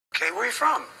Holly. Where are you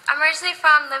from? I'm originally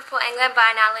from Liverpool, England, but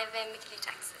I now live in McKinney,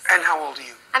 Texas. And how old are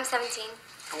you? I'm 17.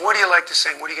 And what do you like to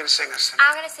sing? What are you going to sing us tonight?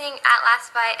 I'm going to sing At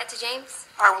Last by Etta James.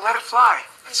 All right, well, let it fly.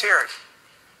 Let's hear it.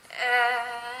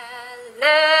 At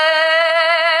last,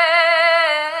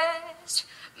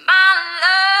 my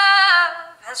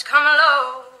love has come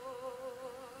along.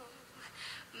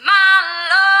 My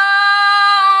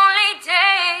lonely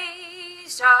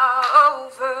days are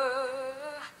over,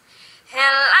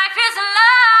 and life is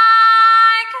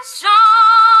like a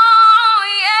song,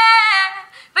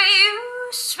 yeah, but you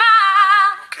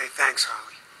smile. Okay, thanks,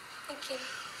 Holly. Thank you.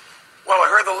 Well, I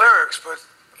heard the lyrics, but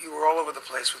you were all over the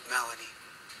place with melody.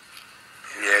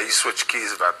 Yeah, you switched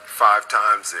keys about 5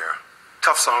 times there.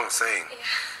 Tough song to sing.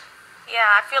 Yeah,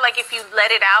 I feel like if you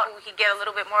let it out, we could get a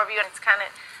little bit more of you, and it's kind of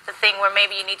the thing where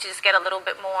maybe you need to just get a little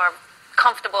bit more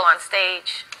comfortable on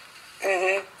stage.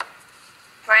 Mm-hmm.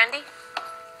 Randy?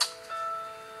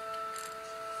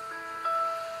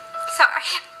 Sorry.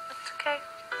 It's okay.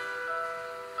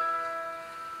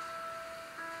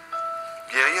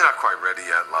 Yeah, you're not quite ready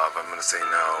yet, love. I'm gonna say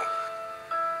no.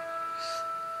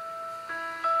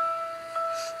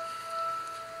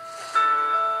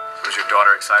 Was your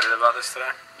daughter excited about this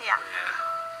today? Yeah.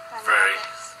 Very.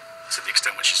 To the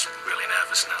extent when she's really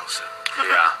nervous now, so.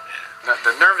 Yeah.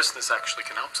 The nervousness actually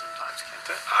can help sometimes, can't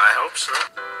it? I hope so.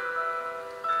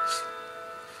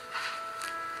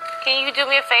 Can you do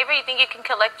me a favor? You think you can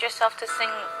collect yourself to sing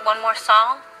one more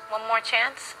song? One more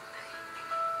chance?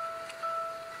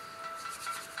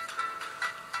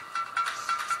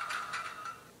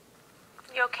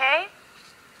 You okay?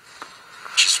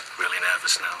 She's really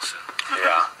nervous now, so.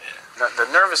 Yeah. The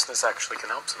nervousness actually can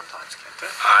help sometimes, can't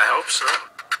it? I hope so.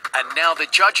 And now the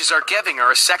judges are giving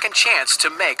her a second chance to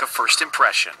make a first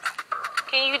impression.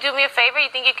 Can you do me a favor? You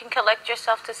think you can collect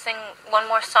yourself to sing one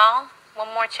more song? One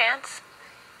more chance?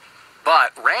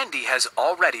 But Randy has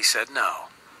already said no.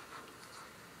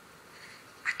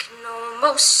 I can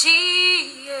almost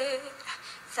see it,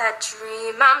 that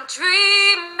dream I'm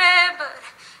dreaming, but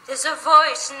there's a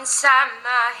voice inside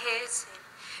my head saying,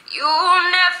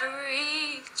 you'll never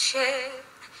reach it.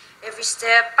 Every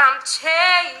step I'm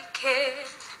taking,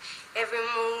 every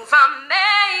move I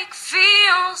make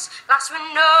feels lost with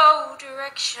no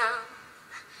direction.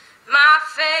 My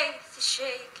faith is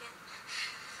shaking.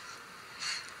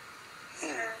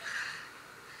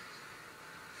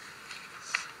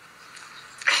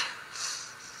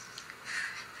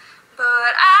 But I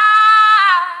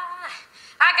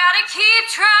gotta keep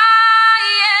trying,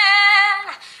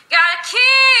 gotta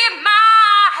keep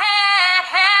my head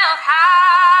held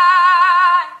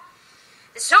high.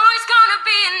 There's always gonna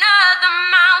be another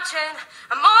mountain,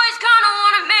 I'm always gonna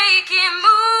wanna make it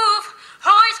move,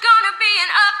 always gonna be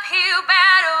an uphill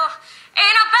battle,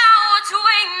 ain't about what's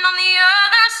waiting on the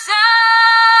other side.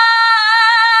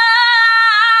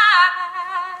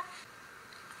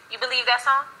 You believe that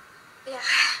song? Yeah.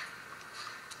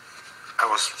 That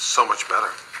was so much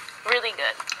better. Really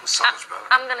good. It was so much better.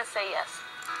 I'm gonna say yes.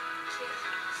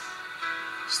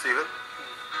 Steven?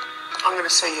 I'm going to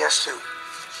say yes, too.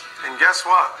 And guess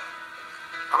what?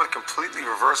 I'm gonna completely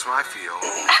reverse my field.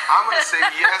 I'm gonna say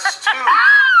yes, too.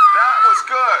 That was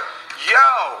good.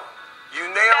 Yo, you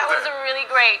nailed That was it. really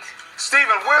great.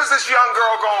 Steven, where's this young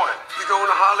girl going? You going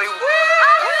to Hollywood?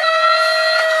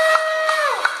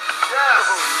 Yes.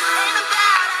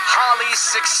 Holly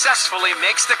successfully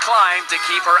makes the climb to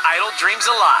keep her idle dreams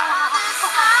alive.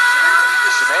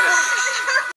 She made it.